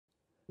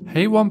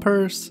Hey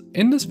Wompers!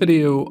 In this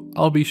video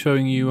I'll be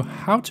showing you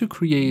how to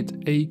create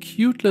a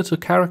cute little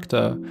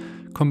character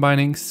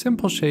combining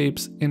simple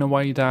shapes in a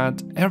way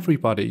that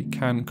everybody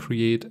can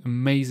create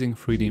amazing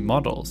 3D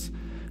models.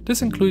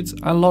 This includes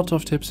a lot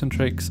of tips and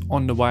tricks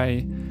on the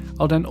way.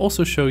 I'll then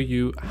also show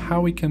you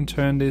how we can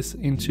turn this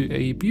into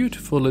a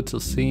beautiful little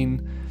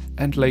scene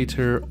and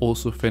later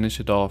also finish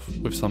it off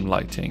with some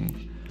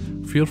lighting.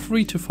 Feel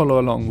free to follow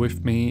along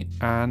with me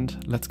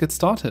and let's get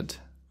started.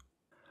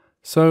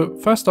 So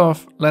first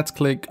off, let's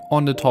click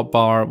on the top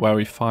bar where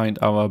we find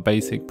our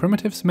basic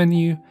primitives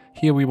menu.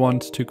 Here we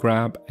want to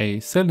grab a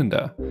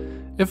cylinder.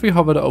 If we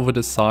hover over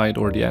the side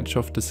or the edge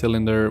of the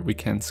cylinder, we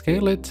can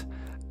scale it.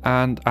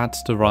 And at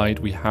the right,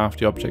 we have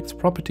the object's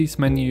properties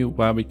menu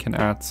where we can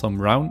add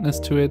some roundness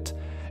to it.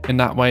 In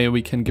that way,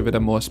 we can give it a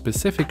more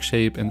specific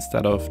shape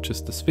instead of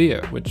just a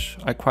sphere, which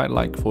I quite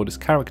like for this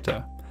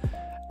character.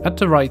 At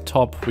the right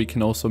top, we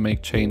can also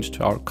make change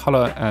to our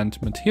color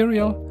and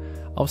material.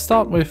 I'll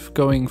start with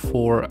going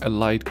for a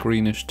light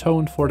greenish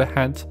tone for the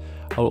head.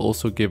 I'll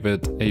also give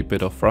it a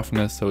bit of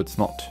roughness so it's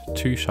not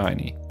too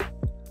shiny.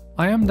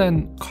 I am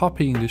then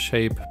copying the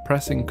shape,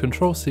 pressing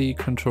Ctrl C,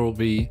 Ctrl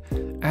V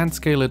and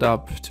scale it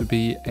up to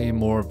be a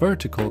more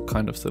vertical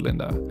kind of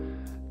cylinder.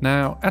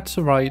 Now at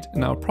the right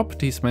in our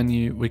properties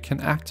menu we can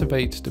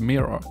activate the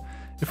mirror.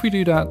 If we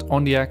do that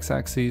on the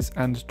x-axis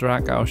and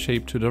drag our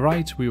shape to the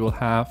right, we will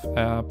have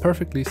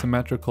perfectly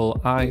symmetrical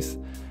eyes.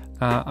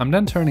 I'm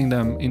then turning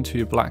them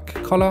into a black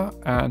color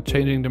and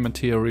changing the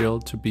material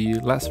to be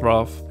less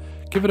rough,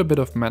 give it a bit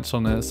of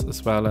metalness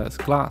as well as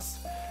glass.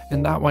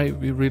 In that way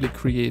we really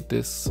create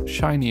this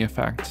shiny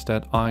effect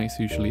that eyes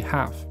usually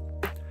have.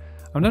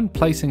 I'm then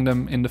placing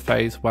them in the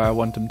face where I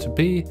want them to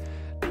be.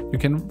 You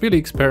can really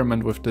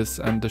experiment with this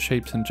and the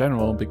shapes in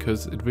general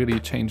because it really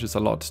changes a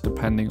lot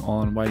depending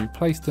on where you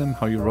place them,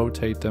 how you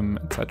rotate them,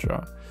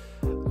 etc.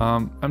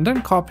 I'm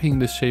then copying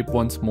this shape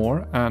once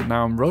more and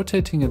now I'm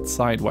rotating it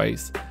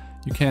sideways.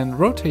 You can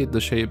rotate the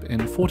shape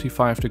in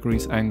 45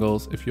 degrees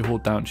angles if you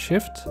hold down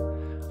Shift.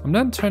 I'm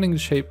then turning the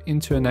shape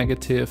into a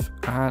negative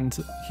and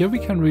here we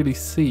can really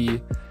see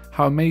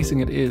how amazing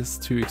it is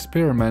to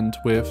experiment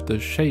with the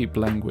shape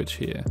language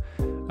here.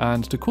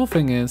 And the cool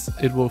thing is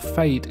it will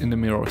fade in the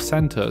mirror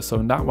center, so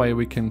in that way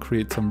we can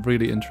create some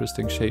really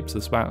interesting shapes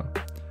as well.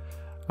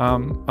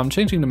 I'm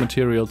changing the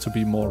material to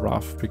be more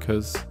rough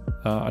because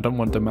I don't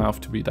want the mouth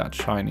to be that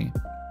shiny.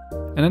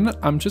 And then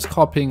I'm just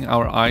copying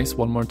our eyes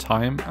one more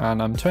time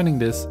and I'm turning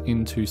this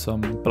into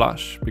some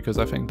blush because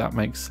I think that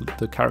makes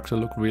the character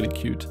look really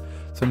cute.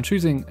 So I'm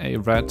choosing a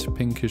red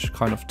pinkish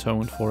kind of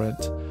tone for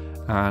it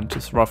and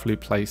just roughly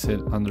place it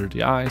under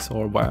the eyes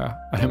or where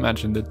I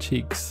imagine the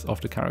cheeks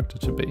of the character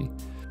to be.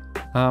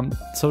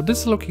 So this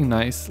is looking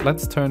nice.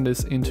 Let's turn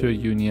this into a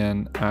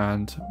union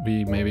and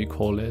we maybe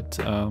call it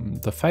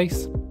the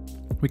face.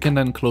 We can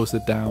then close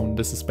it down.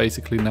 This is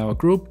basically now a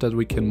group that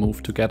we can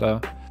move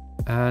together.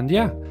 And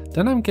yeah,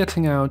 then I'm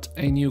getting out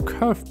a new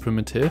curve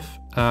primitive,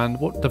 and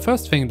the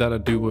first thing that I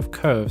do with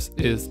curves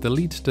is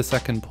delete the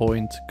second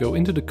point, go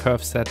into the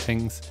curve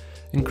settings,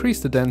 increase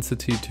the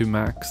density to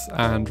max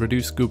and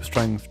reduce scoop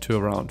strength to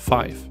around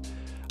 5.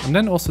 I'm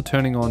then also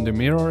turning on the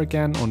mirror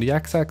again on the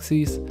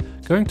x-axis,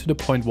 going to the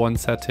 0.1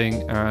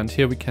 setting, and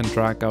here we can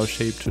drag our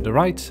shape to the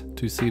right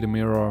to see the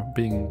mirror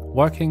being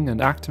working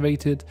and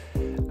activated.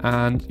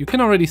 And you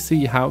can already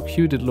see how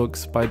cute it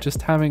looks by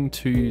just having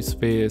two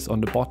spheres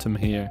on the bottom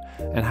here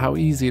and how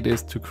easy it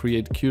is to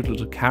create cute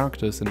little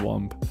characters in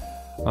Womp.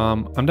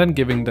 I'm then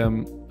giving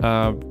them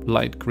a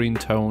light green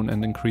tone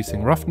and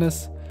increasing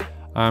roughness.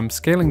 I'm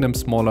scaling them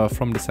smaller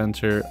from the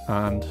center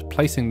and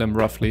placing them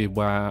roughly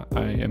where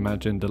I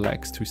imagine the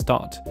legs to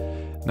start.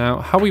 Now,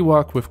 how we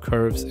work with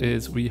curves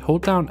is we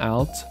hold down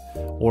Alt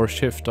or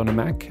Shift on a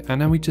Mac and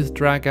then we just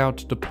drag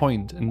out the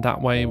point, and that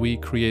way we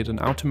create an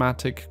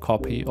automatic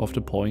copy of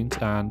the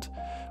point and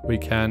we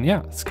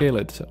can scale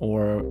it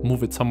or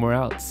move it somewhere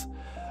else.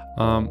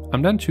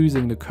 I'm then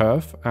choosing the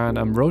curve and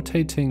I'm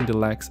rotating the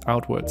legs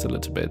outwards a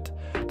little bit.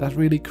 That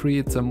really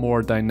creates a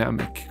more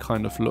dynamic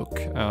kind of look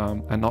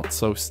and not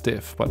so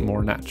stiff but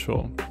more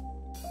natural.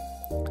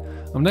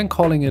 I'm then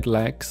calling it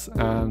legs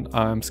and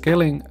I'm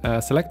selecting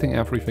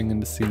everything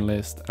in the scene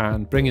list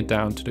and bring it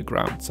down to the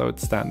ground so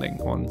it's standing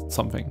on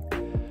something.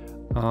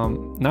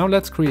 Now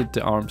let's create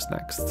the arms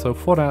next. So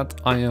for that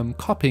I am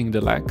copying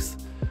the legs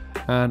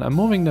and I'm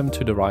moving them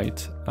to the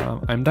right.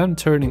 I'm then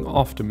turning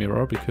off the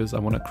mirror because I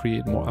want to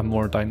create a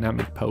more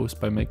dynamic pose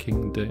by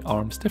making the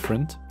arms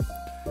different.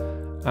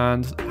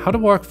 And how the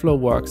workflow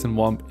works in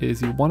Womp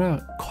is you want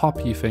to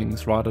copy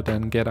things rather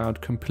than get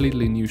out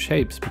completely new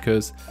shapes,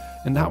 because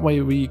in that way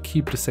we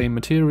keep the same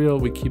material,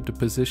 we keep the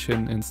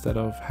position instead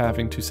of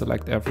having to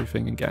select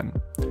everything again.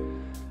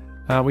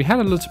 We had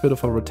a little bit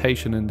of a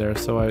rotation in there,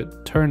 so I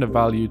turned the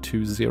value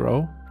to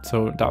 0,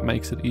 so that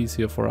makes it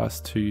easier for us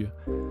to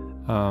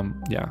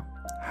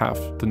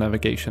have the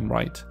navigation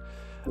right.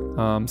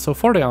 So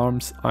for the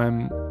arms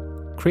I'm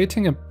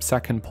creating a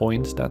second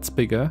point that's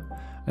bigger.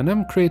 And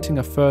I'm creating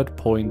a third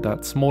point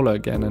that's smaller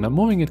again, and I'm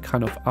moving it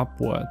kind of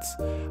upwards.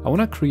 I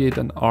want to create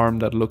an arm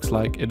that looks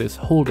like it is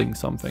holding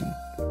something.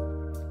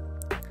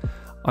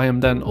 I am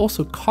then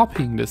also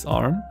copying this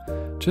arm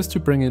just to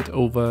bring it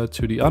over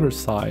to the other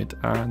side,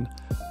 and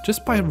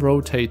just by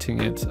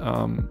rotating it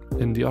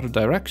in the other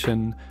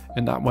direction,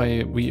 in that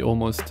way we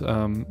almost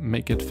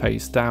make it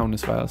face down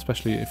as well,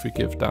 especially if we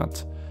give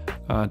that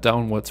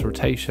downwards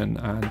rotation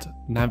and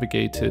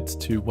navigate it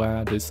to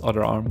where this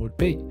other arm would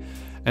be.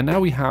 And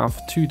now we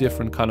have two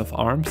different kind of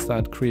arms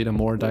that create a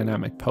more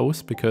dynamic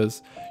pose,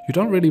 because you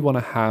don't really want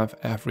to have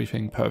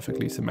everything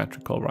perfectly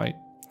symmetrical, right?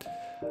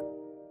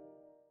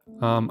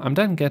 I'm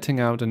then getting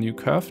out a new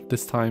curve.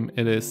 This time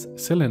it is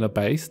cylinder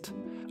based.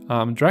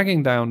 I'm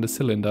dragging down the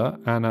cylinder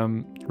and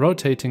I'm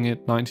rotating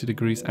it 90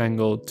 degrees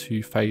angled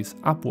to face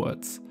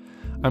upwards.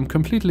 I'm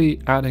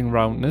completely adding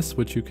roundness,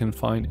 which you can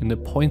find in the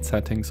point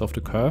settings of the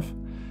curve.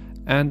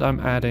 And I'm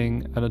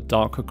adding a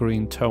darker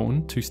green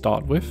tone to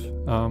start with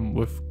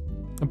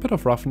a bit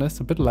of roughness,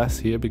 a bit less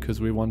here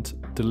because we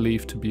want the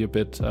leaf to be a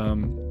bit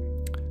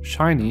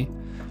shiny.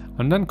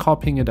 I'm then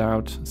copying it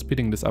out,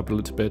 speeding this up a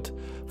little bit.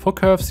 For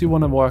curves you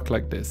want to work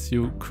like this.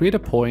 You create a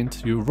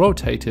point, you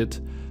rotate it,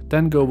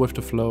 then go with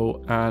the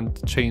flow and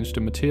change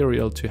the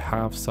material to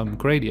have some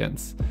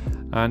gradients.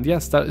 And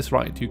yes, that is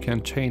right, you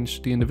can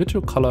change the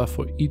individual color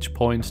for each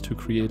point to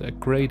create a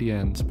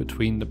gradient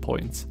between the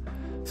points.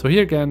 So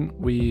here again,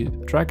 we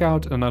drag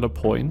out another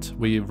point,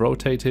 we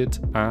rotate it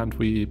and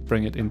we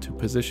bring it into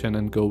position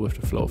and go with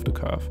the flow of the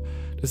curve.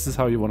 This is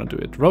how you want to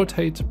do it.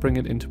 Rotate, bring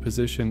it into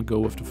position, go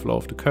with the flow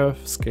of the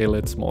curve, scale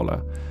it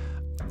smaller.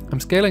 I'm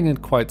scaling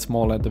it quite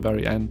small at the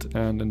very end,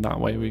 and in that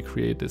way we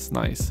create this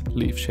nice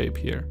leaf shape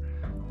here.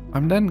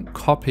 I'm then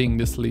copying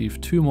this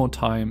leaf 2 more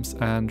times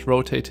and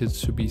rotate it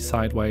to be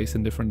sideways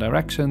in different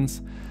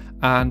directions.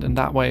 And in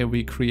that way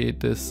we create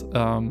this,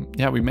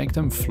 we make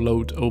them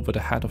float over the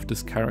head of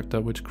this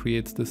character, which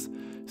creates this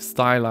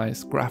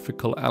stylized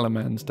graphical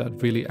element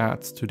that really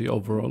adds to the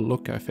overall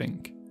look, I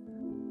think.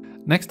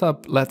 Next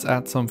up, let's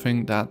add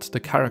something that the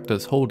character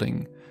is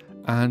holding.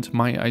 And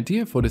my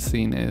idea for the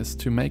scene is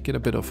to make it a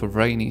bit of a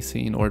rainy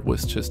scene, or it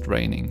was just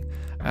raining.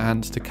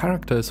 And the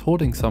character is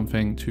holding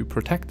something to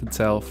protect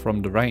itself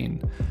from the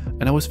rain.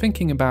 And I was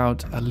thinking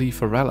about a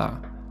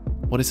Leafarella.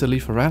 What is a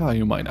Leafarella,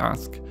 you might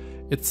ask?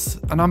 It's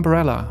an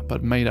umbrella,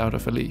 but made out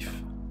of a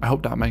leaf. I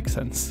hope that makes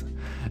sense.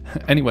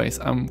 Anyways,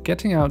 I'm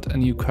getting out a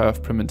new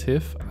curve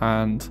primitive,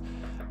 and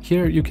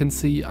here you can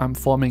see I'm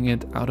forming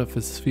it out of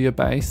a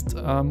sphere-based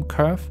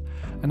curve,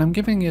 and I'm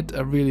giving it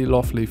a really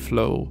lovely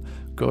flow,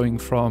 going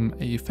from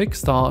a thick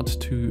start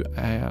to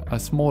a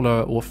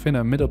smaller or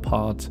thinner middle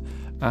part,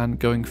 and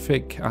going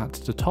thick at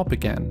the top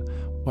again,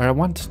 where I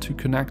want to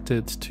connect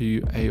it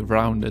to a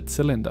rounded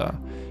cylinder.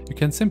 You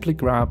can simply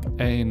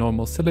grab a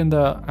normal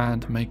cylinder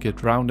and make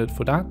it rounded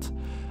for that.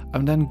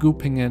 I'm then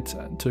gooping it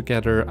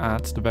together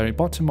at the very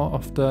bottom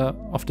of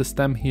the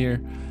stem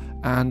here,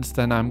 and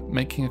then I'm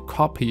making a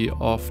copy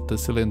of the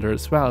cylinder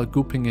as well,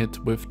 gooping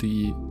it with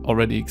the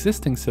already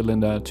existing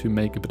cylinder to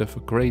make a bit of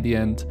a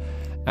gradient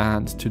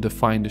and to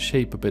define the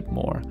shape a bit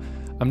more.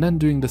 I'm then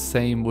doing the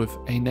same with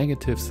a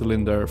negative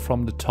cylinder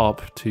from the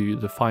top to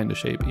define the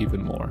shape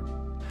even more.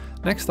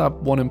 Next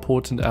up, one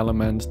important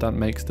element that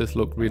makes this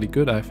look really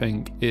good, I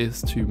think,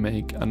 is to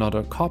make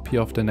another copy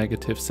of the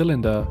negative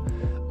cylinder.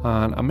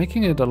 And I'm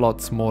making it a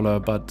lot smaller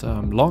but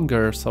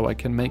longer, so I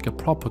can make a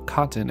proper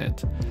cut in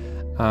it.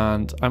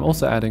 And I'm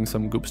also adding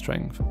some goop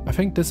strength. I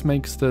think this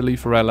makes the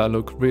Leafarella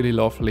look really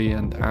lovely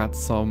and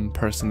adds some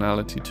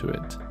personality to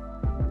it.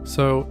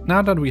 So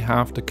now that we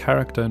have the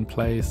character in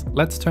place,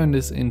 let's turn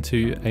this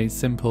into a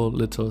simple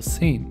little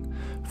scene.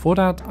 For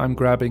that, I'm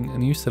grabbing a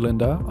new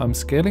cylinder, I'm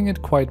scaling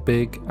it quite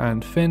big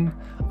and thin,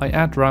 I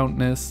add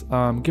roundness,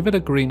 give it a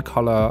green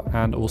color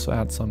and also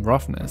add some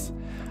roughness.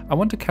 I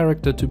want the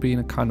character to be in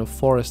a kind of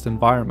forest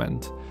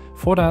environment.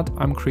 For that,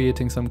 I'm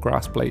creating some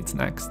grass blades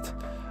next.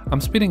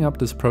 I'm speeding up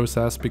this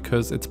process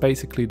because it's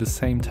basically the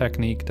same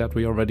technique that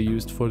we already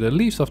used for the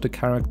leaves of the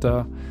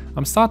character.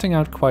 I'm starting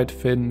out quite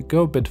thin,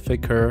 go a bit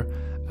thicker,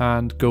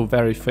 and go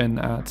very thin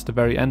at the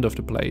very end of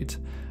the blade.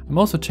 I'm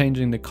also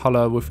changing the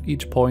color with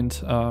each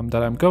point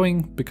that I'm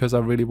going, because I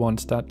really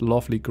want that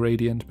lovely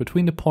gradient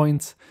between the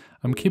points.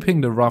 I'm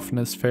keeping the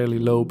roughness fairly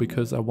low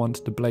because I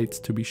want the blades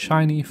to be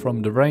shiny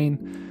from the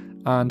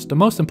rain. And the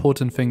most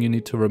important thing you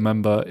need to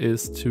remember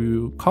is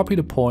to copy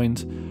the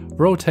point,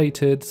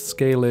 rotate it,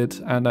 scale it,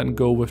 and then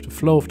go with the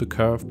flow of the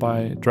curve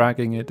by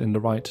dragging it in the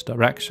right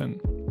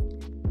direction.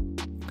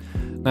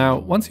 Now,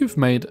 once you've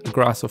made a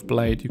grass of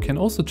blade, you can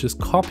also just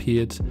copy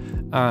it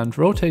and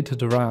rotate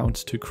it around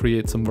to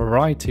create some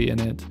variety in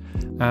it.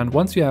 And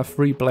once you have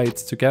 3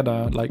 blades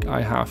together, like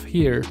I have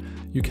here,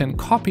 you can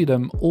copy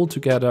them all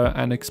together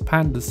and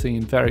expand the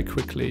scene very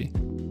quickly.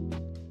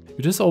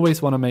 You just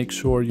always want to make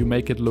sure you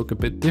make it look a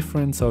bit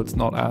different so it's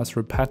not as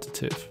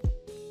repetitive.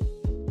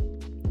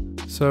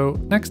 So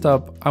next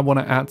up, I want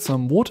to add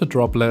some water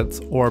droplets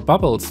or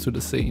bubbles to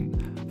the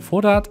scene.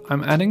 For that,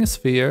 I'm adding a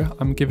sphere,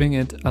 I'm giving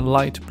it a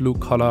light blue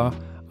color,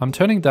 I'm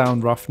turning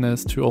down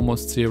roughness to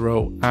almost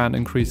 0 and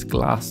increase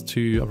glass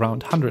to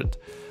around 100.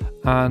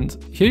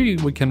 And here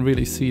we can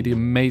really see the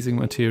amazing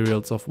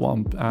materials of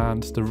Womp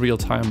and the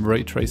real-time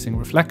ray tracing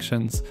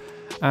reflections.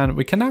 And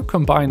we can now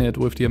combine it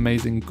with the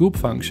amazing goop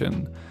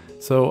function.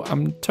 So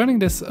I'm turning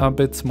this a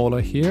bit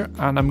smaller here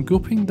and I'm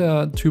gooping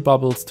the two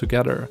bubbles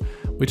together.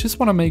 We just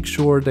want to make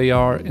sure they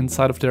are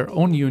inside of their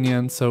own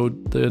union so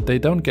they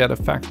don't get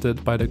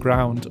affected by the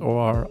ground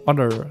or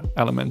other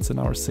elements in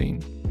our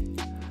scene.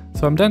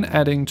 So I'm then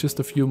adding just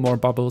a few more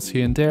bubbles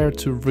here and there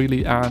to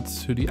really add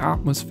to the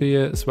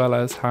atmosphere, as well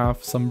as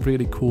have some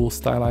really cool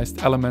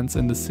stylized elements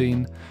in the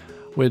scene,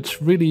 which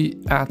really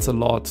adds a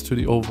lot to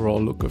the overall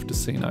look of the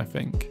scene, I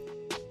think.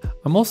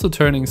 I'm also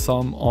turning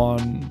some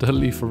on the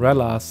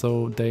Leafarella,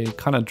 so they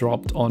kind of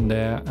dropped on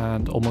there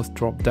and almost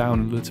dropped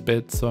down a little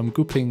bit. So I'm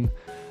gooping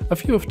a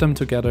few of them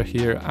together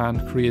here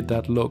and create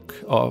that look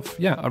of,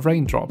 yeah, a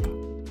raindrop.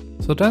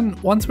 So then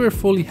once we're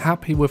fully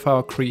happy with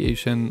our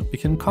creation, we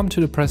can come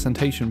to the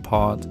presentation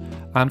part,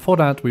 and for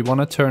that we want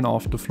to turn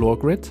off the floor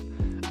grid,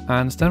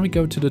 and then we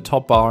go to the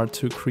top bar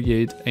to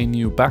create a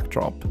new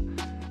backdrop.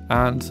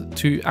 And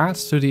to add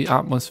to the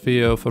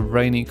atmosphere of a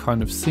rainy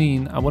kind of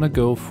scene, I want to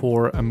go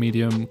for a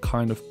medium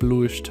kind of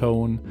bluish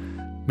tone,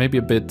 maybe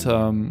a bit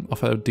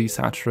of a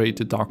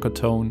desaturated darker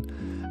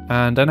tone.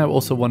 And then I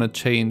also want to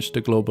change the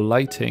global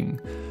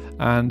lighting.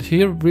 And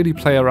here really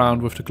play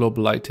around with the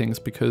global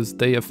lightings because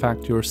they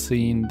affect your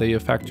scene, they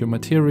affect your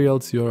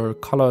materials, your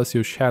colors,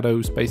 your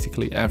shadows,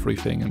 basically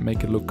everything, and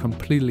make it look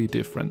completely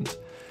different.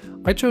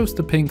 I chose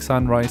the pink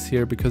sunrise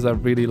here because I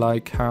really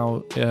like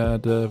how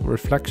the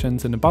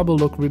reflections in the bubble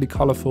look really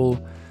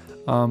colorful.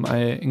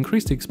 I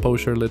increased the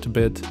exposure a little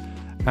bit,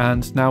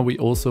 and now we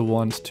also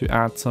want to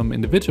add some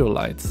individual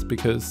lights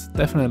because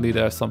definitely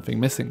there's something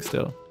missing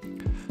still.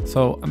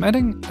 So I'm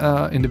adding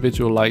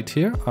individual light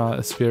here,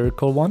 a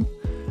spherical one.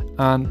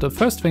 And the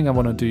first thing I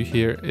want to do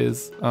here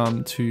is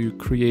to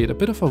create a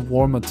bit of a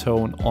warmer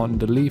tone on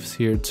the leaves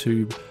here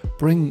to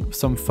bring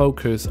some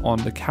focus on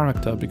the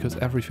character, because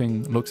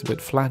everything looks a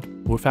bit flat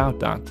without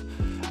that.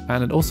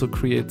 And it also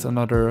creates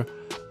another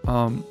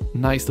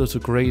nice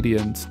little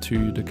gradient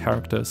to the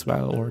character as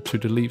well, or to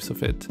the leaves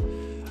of it.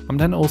 I'm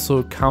then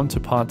also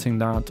counterparting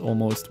that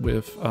almost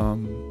with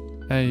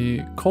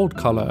a cold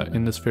color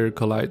in the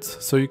spherical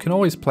lights, so you can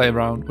always play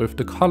around with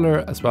the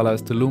color as well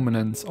as the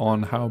luminance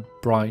on how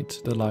bright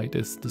the light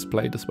is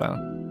displayed as well.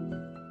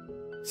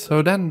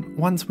 So then,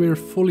 once we're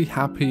fully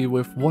happy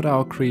with what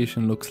our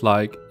creation looks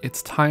like,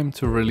 it's time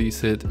to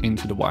release it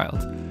into the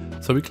wild.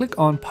 So we click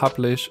on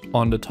Publish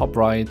on the top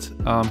right.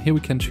 Here we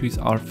can choose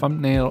our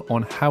thumbnail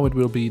on how it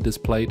will be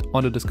displayed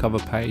on the Discover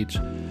page.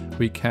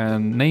 We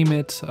can name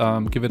it,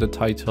 give it a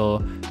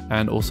title,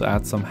 and also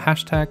add some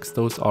hashtags.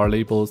 Those are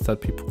labels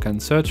that people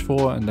can search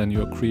for, and then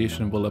your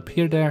creation will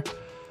appear there.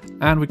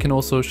 And we can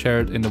also share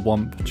it in the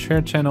Womp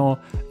share channel,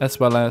 as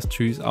well as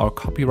choose our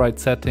copyright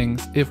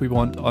settings if we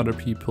want other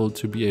people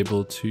to be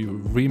able to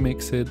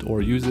remix it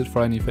or use it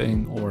for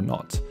anything or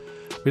not.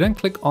 We then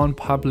click on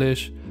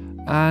Publish,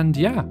 and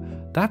yeah,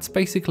 that's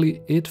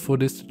basically it for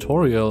this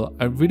tutorial.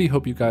 I really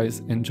hope you guys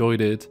enjoyed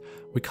it.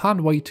 We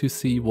can't wait to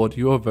see what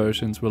your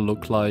versions will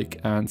look like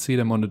and see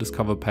them on the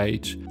Discover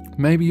page.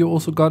 Maybe you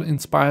also got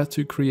inspired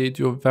to create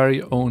your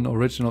very own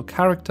original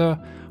character.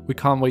 We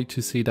can't wait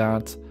to see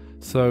that.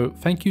 So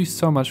thank you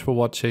so much for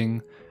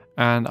watching,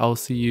 and I'll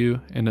see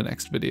you in the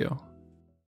next video.